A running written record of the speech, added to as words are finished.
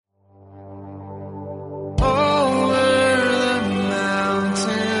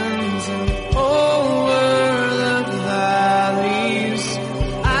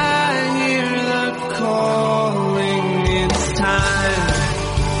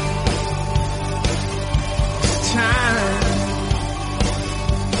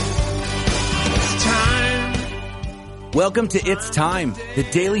Welcome to It's Time, the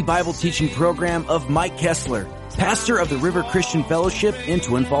daily Bible teaching program of Mike Kessler, pastor of the River Christian Fellowship in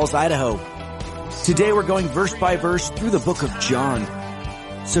Twin Falls, Idaho. Today we're going verse by verse through the book of John.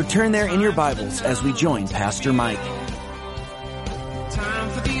 So turn there in your Bibles as we join Pastor Mike. Time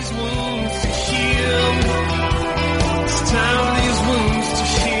for these wounds to heal. It's time for these wounds to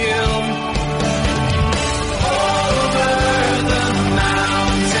heal. Over the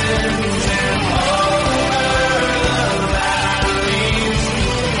mountains and over the valleys,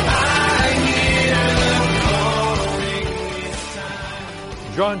 I hear the calling. It's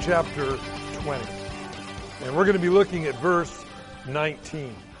time. John chapter 20. And we're going to be looking at verse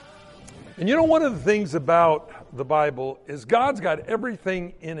 19. And you know, one of the things about the Bible is God's got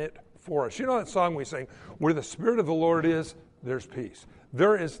everything in it for us. You know that song we sing, where the Spirit of the Lord is, there's peace.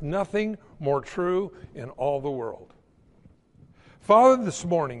 There is nothing more true in all the world. Father, this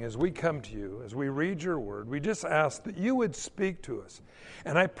morning as we come to you, as we read your word, we just ask that you would speak to us.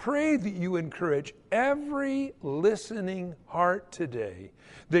 And I pray that you encourage every listening heart today,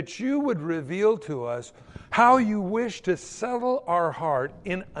 that you would reveal to us how you wish to settle our heart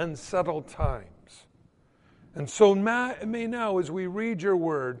in unsettled times. And so may now, as we read your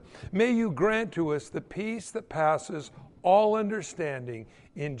word, may you grant to us the peace that passes all understanding.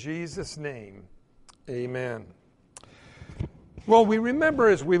 In Jesus' name, amen. Well, we remember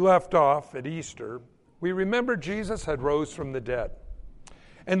as we left off at Easter, we remember Jesus had rose from the dead.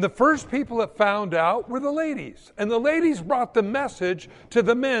 And the first people that found out were the ladies. And the ladies brought the message to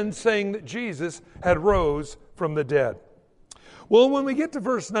the men saying that Jesus had rose from the dead. Well, when we get to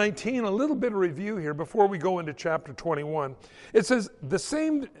verse 19, a little bit of review here before we go into chapter 21. It says,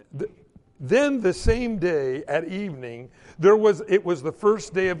 then the same day at evening, it was the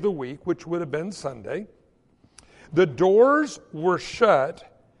first day of the week, which would have been Sunday. The doors were shut,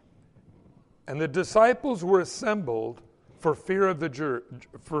 and the disciples were assembled for fear of the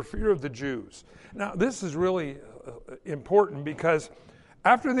Jews. Now, this is really important because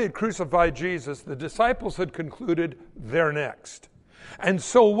after they had crucified Jesus, the disciples had concluded they're next. And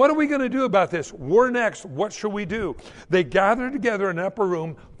so what are we going to do about this? We're next. What shall we do? They gathered together in an upper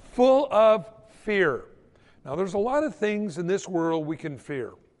room full of fear. Now, there's a lot of things in this world we can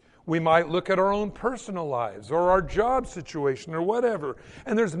fear. We might look at our own personal lives or our job situation or whatever.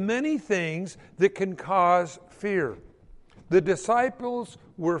 And there's many things that can cause fear. The disciples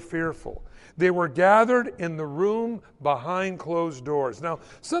were fearful. They were gathered in the room behind closed doors. Now,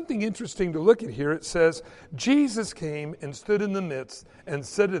 something interesting to look at here, it says, Jesus came and stood in the midst and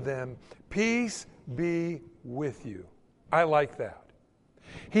said to them, "Peace be with you." I like that.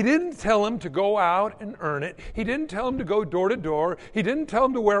 He didn't tell them to go out and earn it. He didn't tell them to go door to door. He didn't tell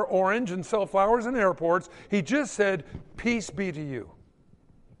them to wear orange and sell flowers in airports. He just said, "Peace be to you."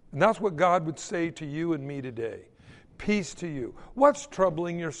 And that's what God would say to you and me today. Peace to you. What's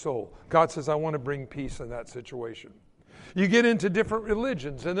troubling your soul? God says, I want to bring peace in that situation. You get into different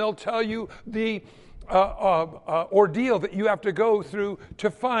religions and they'll tell you the ordeal that you have to go through to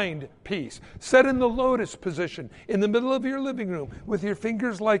find peace. Set in the lotus position in the middle of your living room with your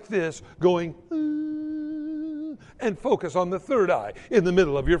fingers like this going, and focus on the third eye in the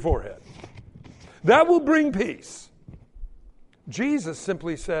middle of your forehead. That will bring peace. Jesus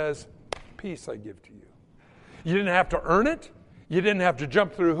simply says, peace I give to you. You didn't have to earn it. You didn't have to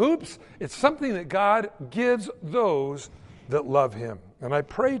jump through hoops. It's something that God gives those that love him. And I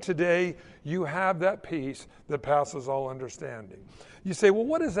pray today you have that peace that passes all understanding. You say, well,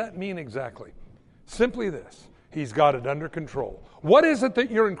 what does that mean exactly? Simply this. He's got it under control. What is it that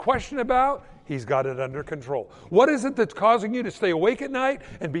you're in question about? He's got it under control. What is it that's causing you to stay awake at night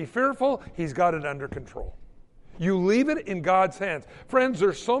and be fearful? He's got it under control. You leave it in God's hands. Friends,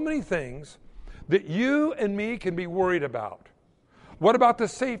 there's so many things that you and me can be worried about. What about the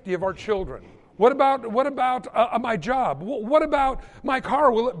safety of our children? What about my job? What about my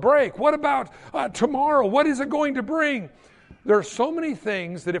car? Will it break? What about tomorrow? What is it going to bring? There are so many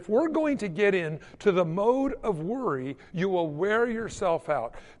things that if we're going to get into the mode of worry, you will wear yourself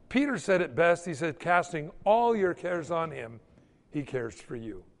out. Peter said it best. He said, casting all your cares on him, he cares for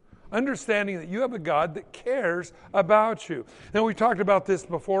you. Understanding that you have a God that cares about you. Now, we talked about this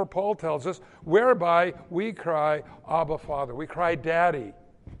before. Paul tells us, whereby we cry, Abba, Father. We cry, Daddy.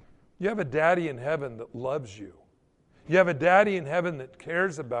 You have a daddy in heaven that loves you. You have a daddy in heaven that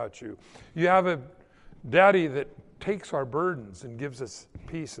cares about you. You have a daddy that takes our burdens and gives us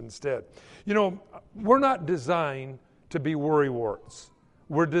peace instead. You know, we're not designed to be worrywarts.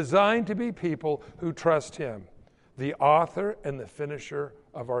 We're designed to be people who trust him, the author and the finisher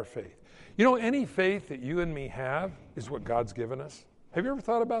of our faith. You know, any faith that you and me have is what God's given us. Have you ever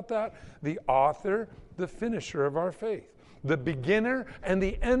thought about that? The author, the finisher of our faith. The beginner and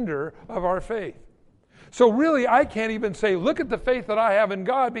the ender of our faith. So really, I can't even say, look at the faith that I have in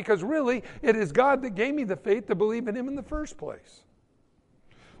God, because really, it is God that gave me the faith to believe in Him in the first place.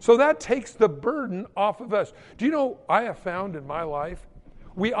 So that takes the burden off of us. Do you know, I have found in my life,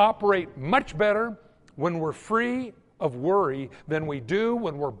 we operate much better when we're free of worry than we do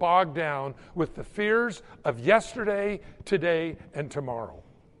when we're bogged down with the fears of yesterday, today, and tomorrow.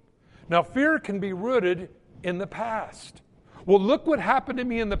 Now, fear can be rooted in the past. Well, look what happened to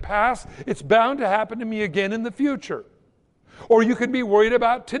me in the past. It's bound to happen to me again in the future. Or you could be worried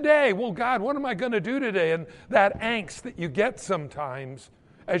about today. Well, God, what am I going to do today? And that angst that you get sometimes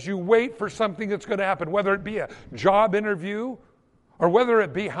as you wait for something that's going to happen, whether it be a job interview or whether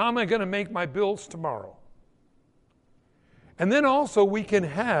it be how am I going to make my bills tomorrow. And then also we can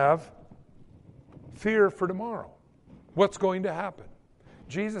have fear for tomorrow. What's going to happen?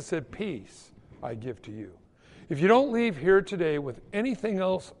 Jesus said, peace I give to you. If you don't leave here today with anything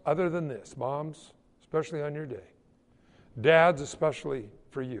else other than this, moms, especially on your day, dads, especially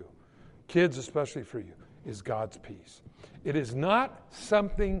for you, kids, especially for you, is God's peace. It is not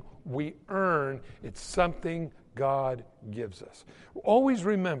something we earn, it's something God gives us. Always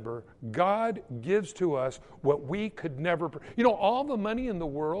remember, God gives to us what we could never. You know, all the money in the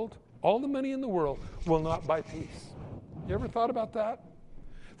world will not buy peace. You ever thought about that?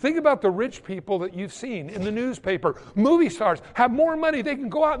 Think about the rich people that you've seen in the newspaper. Movie stars have more money, they can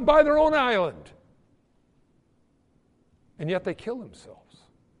go out and buy their own island. And yet they kill themselves.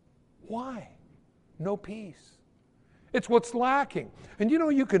 Why? No peace. It's what's lacking. And you know,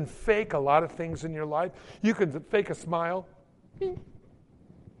 you can fake a lot of things in your life. You can fake a smile.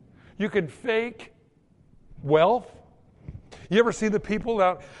 You can fake wealth. You ever see the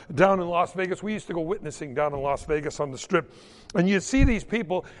people down in Las Vegas? We used to go witnessing down in Las Vegas on the Strip. And you'd see these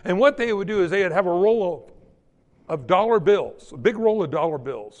people, and what they would do is they'd have a roll of dollar bills, a big roll of dollar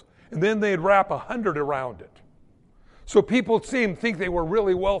bills, and then they'd wrap 100 around it. So people would see them, think they were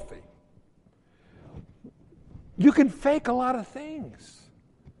really wealthy. You can fake a lot of things,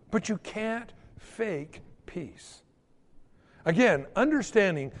 but you can't fake peace. Again,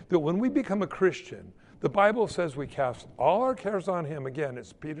 understanding that when we become a Christian, the Bible says we cast all our cares on Him, again,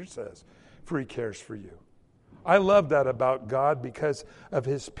 as Peter says, for He cares for you. I love that about God because of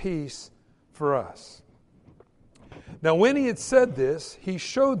His peace for us. Now, when He had said this, He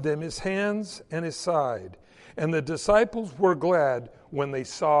showed them His hands and His side, and the disciples were glad when they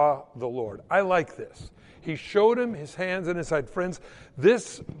saw the Lord. I like this. He showed him His hands and His side. Friends,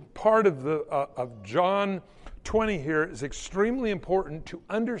 this part of John 20 here is extremely important to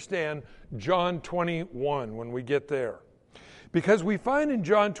understand John 21 when we get there. Because we find in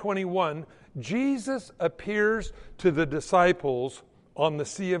John 21, Jesus appears to the disciples on the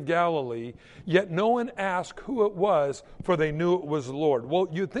Sea of Galilee, yet no one asked who it was, for they knew it was the Lord. Well,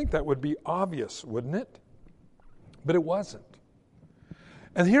 you'd think that would be obvious, wouldn't it? But it wasn't.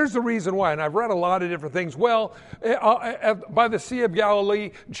 And here's the reason why, and I've read a lot of different things. Well, by the Sea of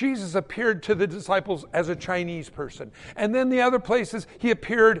Galilee, Jesus appeared to the disciples as a Chinese person. And then the other places, He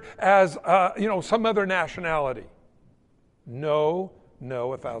appeared as, some other nationality. No,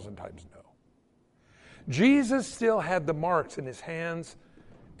 1,000 times no. Jesus still had the marks in His hands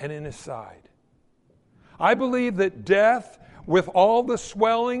and in His side. I believe that death, with all the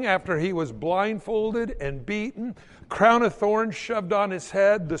swelling after He was blindfolded and beaten, crown of thorns shoved on His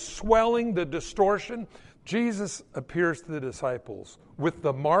head, the swelling, the distortion, Jesus appears to the disciples with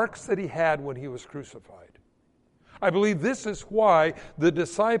the marks that He had when He was crucified. I believe this is why the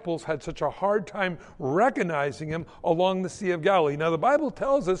disciples had such a hard time recognizing Him along the Sea of Galilee. Now, the Bible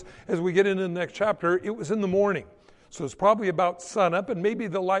tells us, as we get into the next chapter, it was in the morning. So it's probably about sunup, and maybe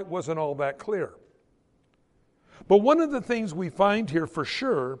the light wasn't all that clear. But one of the things we find here for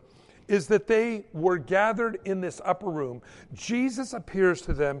sure is that they were gathered in this upper room. Jesus appears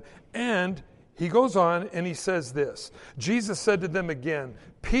to them, and He goes on and He says this. Jesus said to them again,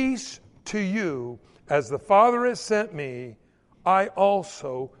 "Peace to you. As the Father has sent me, I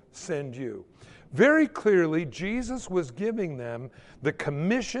also send you." Very clearly, Jesus was giving them the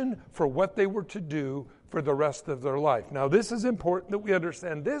commission for what they were to do for the rest of their life. Now, this is important that we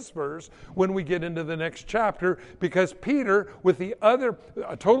understand this verse when we get into the next chapter, because Peter, with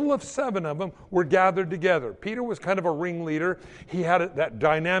a total of 7 of them, were gathered together. Peter was kind of a ringleader. He had that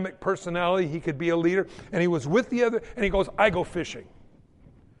dynamic personality. He could be a leader. And he was with the other, and he goes, "I go fishing."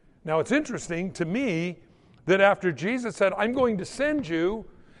 Now, it's interesting to me that after Jesus said, "I'm going to send you,"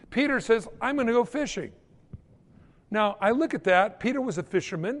 Peter says, "I'm going to go fishing." Now, I look at that. Peter was a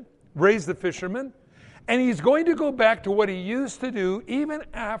fisherman, raised a fisherman. And he's going to go back to what he used to do even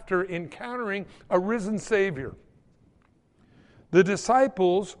after encountering a risen Savior. The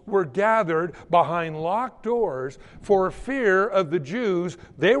disciples were gathered behind locked doors for fear of the Jews.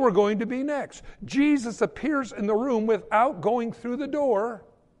 They were going to be next. Jesus appears in the room without going through the door,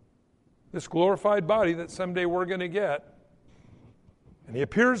 this glorified body that someday we're going to get. And he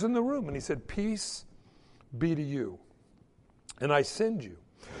appears in the room and he said, "Peace be to you, and I send you."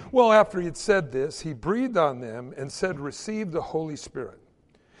 Well, after he had said this, he breathed on them and said, "Receive the Holy Spirit.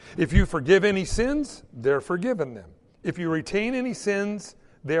 If you forgive any sins, they're forgiven them. If you retain any sins,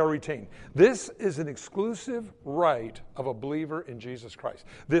 they are retained." This is an exclusive right of a believer in Jesus Christ.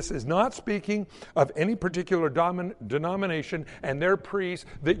 This is not speaking of any particular denomination and their priest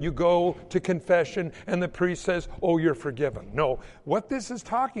that you go to confession and the priest says, "Oh, you're forgiven." No, what this is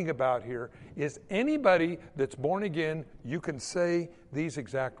talking about here is anybody that's born again, you can say these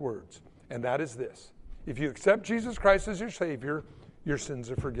exact words. And that is this: if you accept Jesus Christ as your Savior, your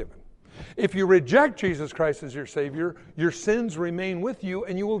sins are forgiven. If you reject Jesus Christ as your Savior, your sins remain with you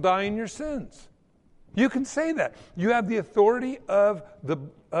and you will die in your sins. You can say that. You have the authority of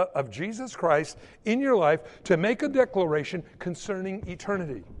Jesus Christ in your life to make a declaration concerning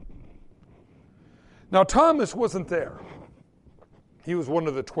eternity. Now, Thomas wasn't there. He was one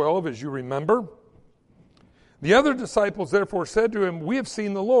of the 12, as you remember. The other disciples therefore said to him, "We have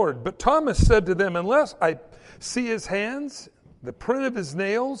seen the Lord." But Thomas said to them, "Unless I see his hands, the print of his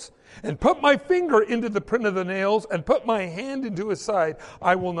nails, and put my finger into the print of the nails, and put my hand into his side,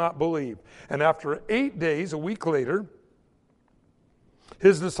 I will not believe." And after 8 days, a week later,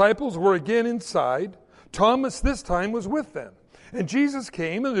 his disciples were again inside. Thomas this time was with them. And Jesus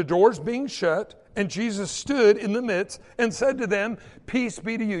came, and the doors being shut, and Jesus stood in the midst and said to them, "Peace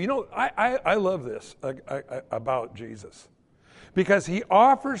be to you." You know, I love this about Jesus. Because he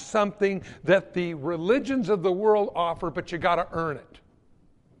offers something that the religions of the world offer, but you got to earn it.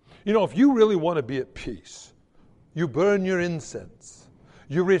 You know, if you really want to be at peace, you burn your incense,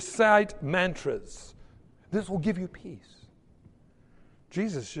 you recite mantras. This will give you peace.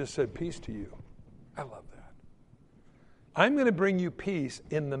 Jesus just said, "Peace to you." I love that. I'm going to bring you peace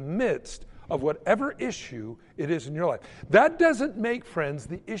in the midst of whatever issue it is in your life. That doesn't make, friends,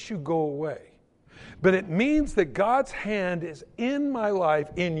 the issue go away. But it means that God's hand is in my life,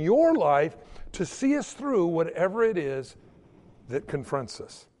 in your life, to see us through whatever it is that confronts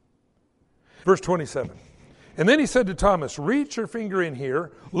us. Verse 27. And then he said to Thomas, "Reach your finger in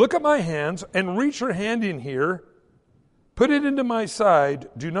here, look at my hands, and reach your hand in here. Put it into my side.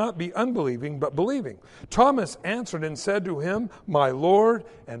 Do not be unbelieving, but believing." Thomas answered and said to him, "My Lord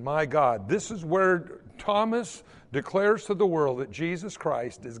and my God." This is where Thomas declares to the world that Jesus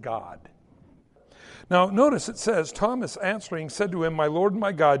Christ is God. Now, notice it says, Thomas answering said to him, "My Lord and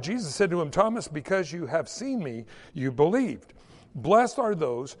my God." Jesus said to him, "Thomas, because you have seen me, you believed. Blessed are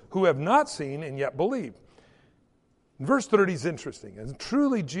those who have not seen and yet believe." Verse 30 is interesting. "And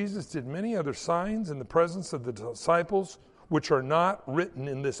truly Jesus did many other signs in the presence of the disciples, which are not written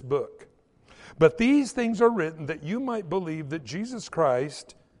in this book. But these things are written that you might believe that Jesus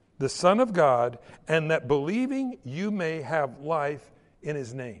Christ, the Son of God, and that believing you may have life in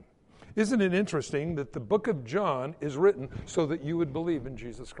his name." Isn't it interesting that the book of John is written so that you would believe in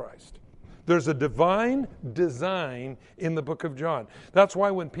Jesus Christ? There's a divine design in the book of John. That's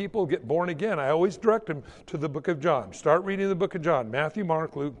why when people get born again, I always direct them to the book of John. Start reading the book of John. Matthew,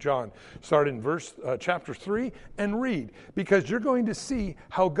 Mark, Luke, John. Start in chapter 3 and read. Because you're going to see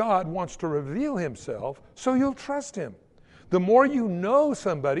how God wants to reveal himself so you'll trust him. The more you know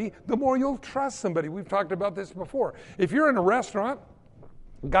somebody, the more you'll trust somebody. We've talked about this before. If you're in a restaurant,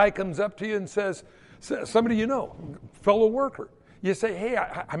 a guy comes up to you and says, somebody you know, fellow worker. You say, "Hey,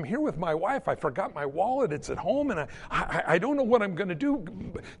 I'm here with my wife. I forgot my wallet. It's at home, and I don't know what I'm going to do.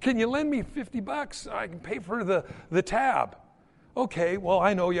 Can you lend me $50? I can pay for the tab." "Okay, well,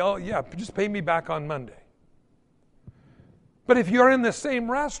 I know you. Yeah, just pay me back on Monday." But if you're in the same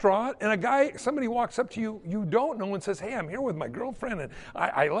restaurant and somebody walks up to you you don't know and says, "Hey, I'm here with my girlfriend, and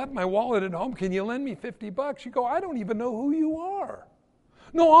I left my wallet at home. Can you lend me $50? You go, "I don't even know who you are."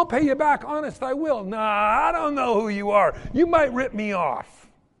 "No, I'll pay you back. Honest, I will." "Nah, I don't know who you are. You might rip me off."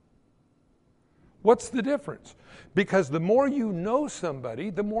 What's the difference? Because the more you know somebody,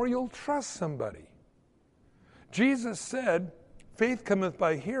 the more you'll trust somebody. Jesus said, "Faith cometh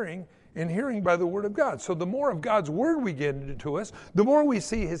by hearing, and hearing by the word of God." So the more of God's word we get into us, the more we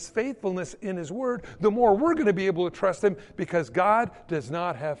see his faithfulness in his word, the more we're going to be able to trust him, because God does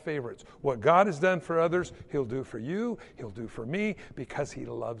not have favorites. What God has done for others, he'll do for you, he'll do for me, because he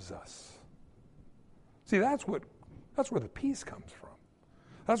loves us. See, that's where the peace comes from.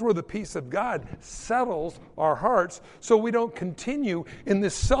 That's where the peace of God settles our hearts so we don't continue in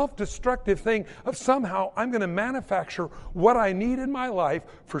this self-destructive thing of somehow I'm going to manufacture what I need in my life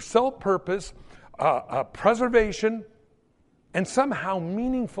for self-purpose, preservation, and somehow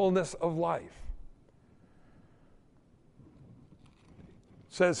meaningfulness of life.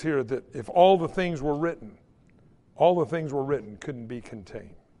 It says here that if all the things were written couldn't be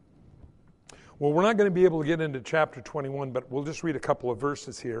contained. Well, we're not going to be able to get into chapter 21, but we'll just read a couple of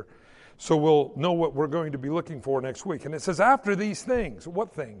verses here so we'll know what we're going to be looking for next week. And it says, after these things,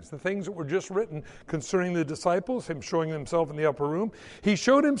 what things? The things that were just written concerning the disciples, him showing himself in the upper room. He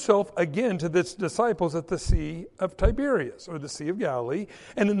showed himself again to the disciples at the Sea of Tiberias, or the Sea of Galilee,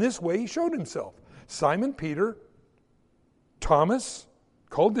 and in this way he showed himself. Simon Peter, Thomas,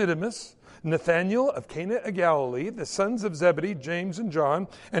 called Didymus, Nathanael of Cana of Galilee, the sons of Zebedee, James and John,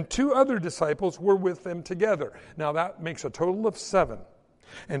 and 2 other disciples were with them together. Now that makes a total of 7.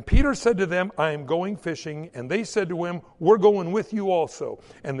 And Peter said to them, I am going fishing. And they said to him, we're going with you also.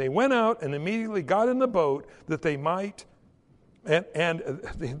 And they went out and immediately got in the boat that they might, and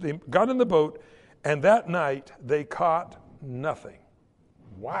they got in the boat, and that night they caught nothing.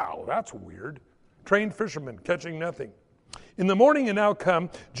 Wow, that's weird. Trained fishermen catching nothing. In the morning and now come,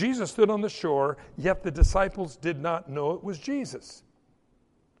 Jesus stood on the shore, yet the disciples did not know it was Jesus.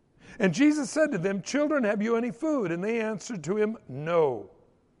 And Jesus said to them, children, have you any food? And they answered to him, no.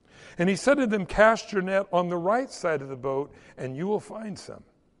 And he said to them, cast your net on the right side of the boat, and you will find some.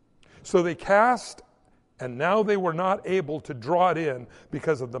 So they cast, and now they were not able to draw it in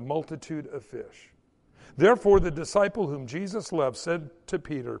because of the multitude of fish. Therefore the disciple whom Jesus loved said to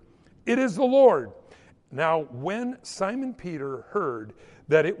Peter, it is the Lord. Now, when Simon Peter heard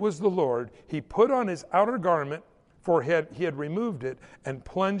that it was the Lord, he put on his outer garment, for he had removed it, and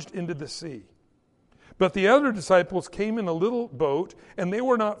plunged into the sea. But the other disciples came in a little boat, and they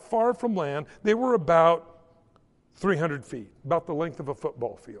were not far from land. They were about 300 feet, about the length of a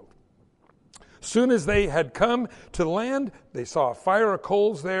football field. Soon as they had come to land, they saw a fire of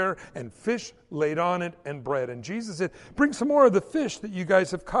coals there, and fish laid on it, and bread. And Jesus said, bring some more of the fish that you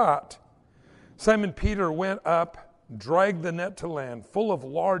guys have caught. Simon Peter went up, dragged the net to land, full of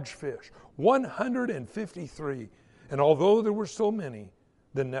large fish, 153. And although there were so many,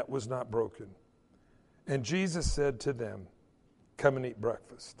 the net was not broken. And Jesus said to them, come and eat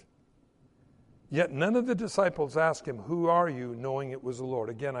breakfast. Yet none of the disciples asked him, who are you, knowing it was the Lord?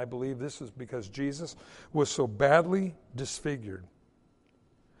 Again, I believe this is because Jesus was so badly disfigured.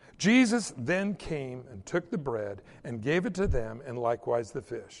 Jesus then came and took the bread and gave it to them, and likewise the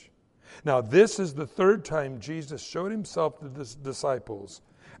fish. Now, this is the 3rd time Jesus showed himself to the disciples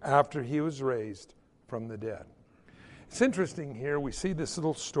after he was raised from the dead. It's interesting here, we see this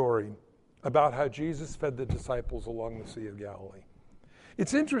little story about how Jesus fed the disciples along the Sea of Galilee.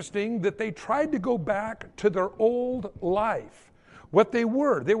 It's interesting that they tried to go back to their old life. What they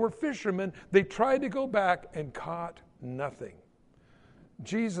were fishermen. They tried to go back and caught nothing.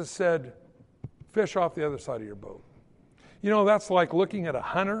 Jesus said, fish off the other side of your boat. You know, that's like looking at a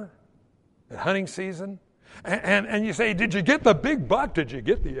hunter at hunting season, and you say, did you get the big buck? Did you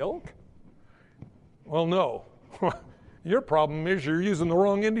get the elk? Well, no. Your problem is you're using the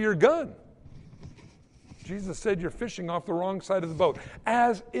wrong end of your gun. Jesus said you're fishing off the wrong side of the boat.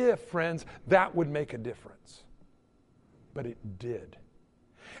 As if, friends, that would make a difference. But it did.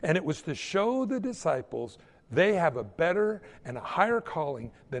 And it was to show the disciples they have a better and a higher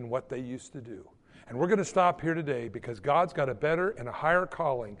calling than what they used to do. And we're going to stop here today because God's got a better and a higher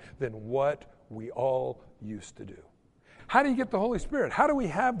calling than what we all used to do. How do you get the Holy Spirit? How do we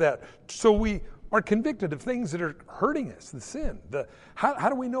have that so we are convicted of things that are hurting us, the sin? How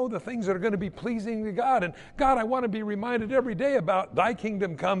do we know the things that are going to be pleasing to God? And God, I want to be reminded every day about thy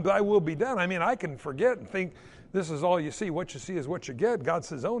kingdom come, thy will be done. I mean, I can forget and think this is all you see. What you see is what you get. God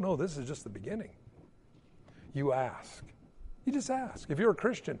says, oh no, this is just the beginning. You ask. You just ask. If you're a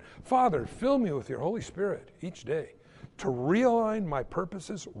Christian, Father, fill me with your Holy Spirit each day to realign my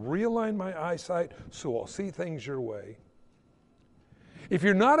purposes, realign my eyesight so I'll see things your way. If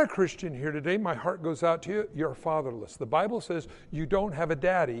you're not a Christian here today, my heart goes out to you. You're fatherless. The Bible says you don't have a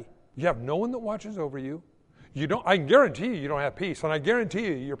daddy. You have no one that watches over you. I can guarantee you don't have peace. And I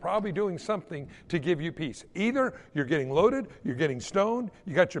guarantee you're probably doing something to give you peace. Either you're getting loaded, you're getting stoned,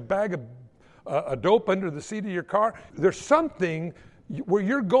 you got your bag of a dope under the seat of your car. There's something where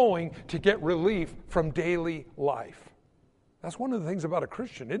you're going to get relief from daily life. That's one of the things about a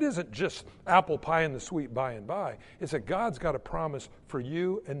Christian. It isn't just apple pie and the sweet by and by. It's that God's got a promise for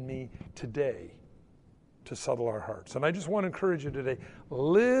you and me today to settle our hearts. And I just want to encourage you today,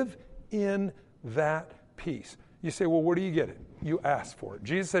 live in that peace. You say, well, where do you get it? you ask for it.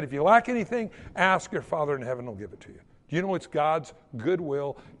 Jesus said, if you lack anything, ask your Father in heaven, he'll give it to you. Do you know it's God's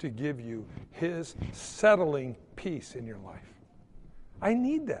goodwill to give you his settling peace in your life? I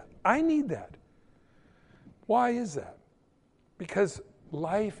need that. I need that. Why is that? Because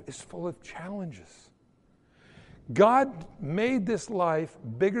life is full of challenges. God made this life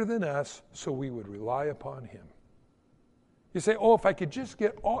bigger than us so we would rely upon him. You say, oh, if I could just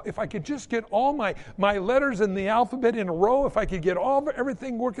get all my letters in the alphabet in a row, if I could get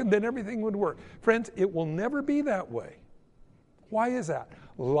everything working, then everything would work. Friends, it will never be that way. Why is that?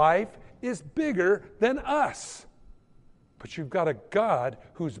 Life is bigger than us. But you've got a God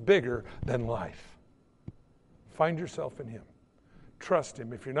who's bigger than life. Find yourself in him. Trust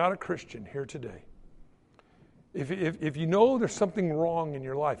him. If you're not a Christian here today, if you know there's something wrong in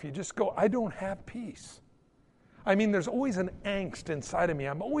your life, you just go, I don't have peace. I mean, there's always an angst inside of me.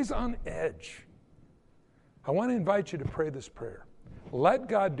 I'm always on edge. I want to invite you to pray this prayer. Let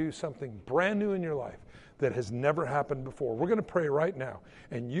God do something brand new in your life that has never happened before. We're going to pray right now,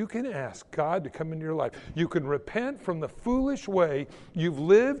 and you can ask God to come into your life. You can repent from the foolish way you've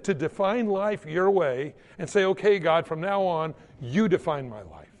lived to define life your way and say, okay, God, from now on, you define my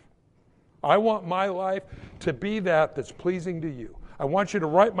life. I want my life to be that's pleasing to you. I want you to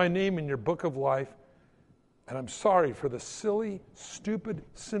write my name in your book of life, and I'm sorry for the silly, stupid,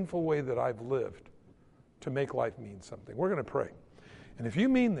 sinful way that I've lived to make life mean something. We're going to pray. And if you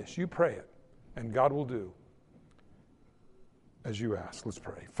mean this, you pray it, and God will do as you ask. Let's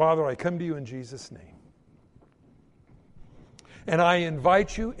pray. Father, I come to you in Jesus' name. And I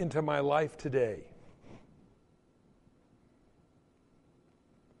invite you into my life today.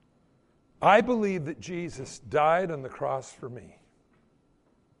 I believe that Jesus died on the cross for me.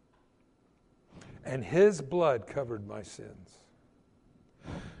 And his blood covered my sins.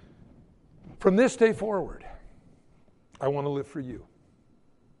 From this day forward, I want to live for you.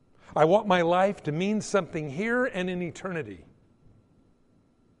 I want my life to mean something here and in eternity.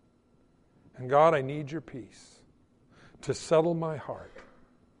 And God, I need your peace to settle my heart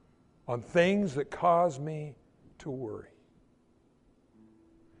on things that cause me to worry.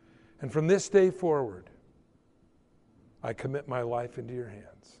 And from this day forward, I commit my life into your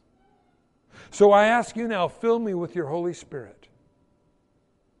hands. So I ask you now, fill me with your Holy Spirit.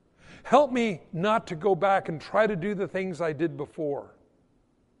 Help me not to go back and try to do the things I did before.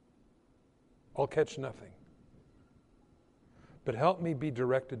 I'll catch nothing. But help me be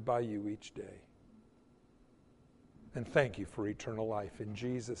directed by you each day. And thank you for eternal life. In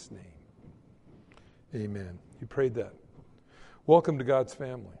Jesus' name, amen. You prayed that. Welcome to God's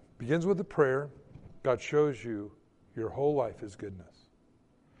family. Begins with a prayer. God shows you your whole life is goodness.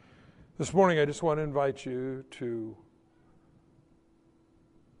 This morning, I just want to invite you to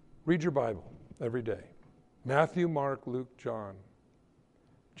read your Bible every day. Matthew, Mark, Luke, John.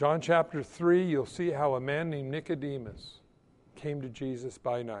 John chapter 3, you'll see how a man named Nicodemus came to Jesus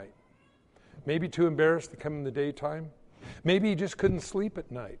by night. Maybe too embarrassed to come in the daytime. Maybe he just couldn't sleep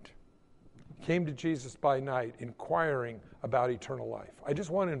at night. Came to Jesus by night inquiring about eternal life. I just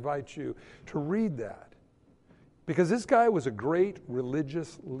want to invite you to read that. Because this guy was a great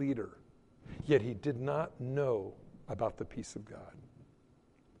religious leader, yet he did not know about the peace of God.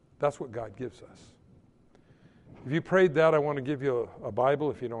 That's what God gives us. If you prayed that, I want to give you a Bible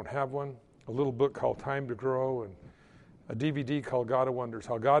if you don't have one, a little book called Time to Grow, and a DVD called God of Wonders,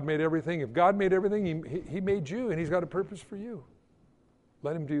 how God made everything. If God made everything, he made you, and he's got a purpose for you.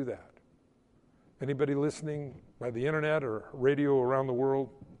 Let him do that. Anybody listening by the internet or radio around the world,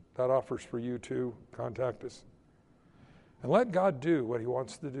 that offers for you too. Contact us. And let God do what he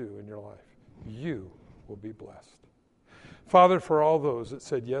wants to do in your life. You will be blessed. Father, for all those that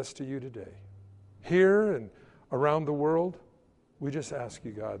said yes to you today, here and around the world, we just ask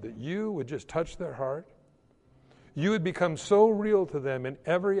you, God, that you would just touch their heart. You would become so real to them in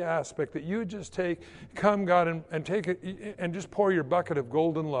every aspect that you would just come, God, and take it and just pour your bucket of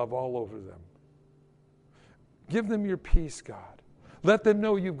golden love all over them. Give them your peace, God. Let them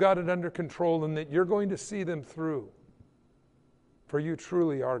know you've got it under control and that you're going to see them through. For you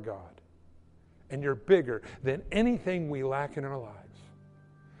truly are God. And you're bigger than anything we lack in our lives.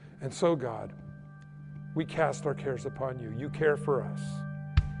 And so, God, we cast our cares upon you. You care for us.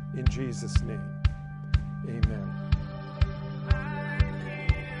 In Jesus' name, amen.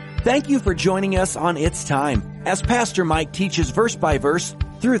 Thank you for joining us on It's Time, as Pastor Mike teaches verse by verse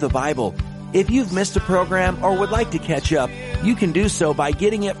through the Bible. If you've missed a program or would like to catch up, you can do so by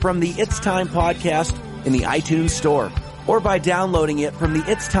getting it from the It's Time podcast in the iTunes Store, or by downloading it from the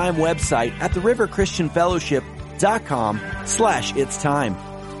It's Time website at theriverchristianfellowship.com/It's Time.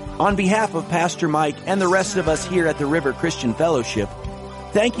 On behalf of Pastor Mike and the rest of us here at the River Christian Fellowship,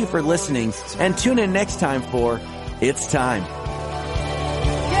 thank you for listening, and tune in next time for It's Time.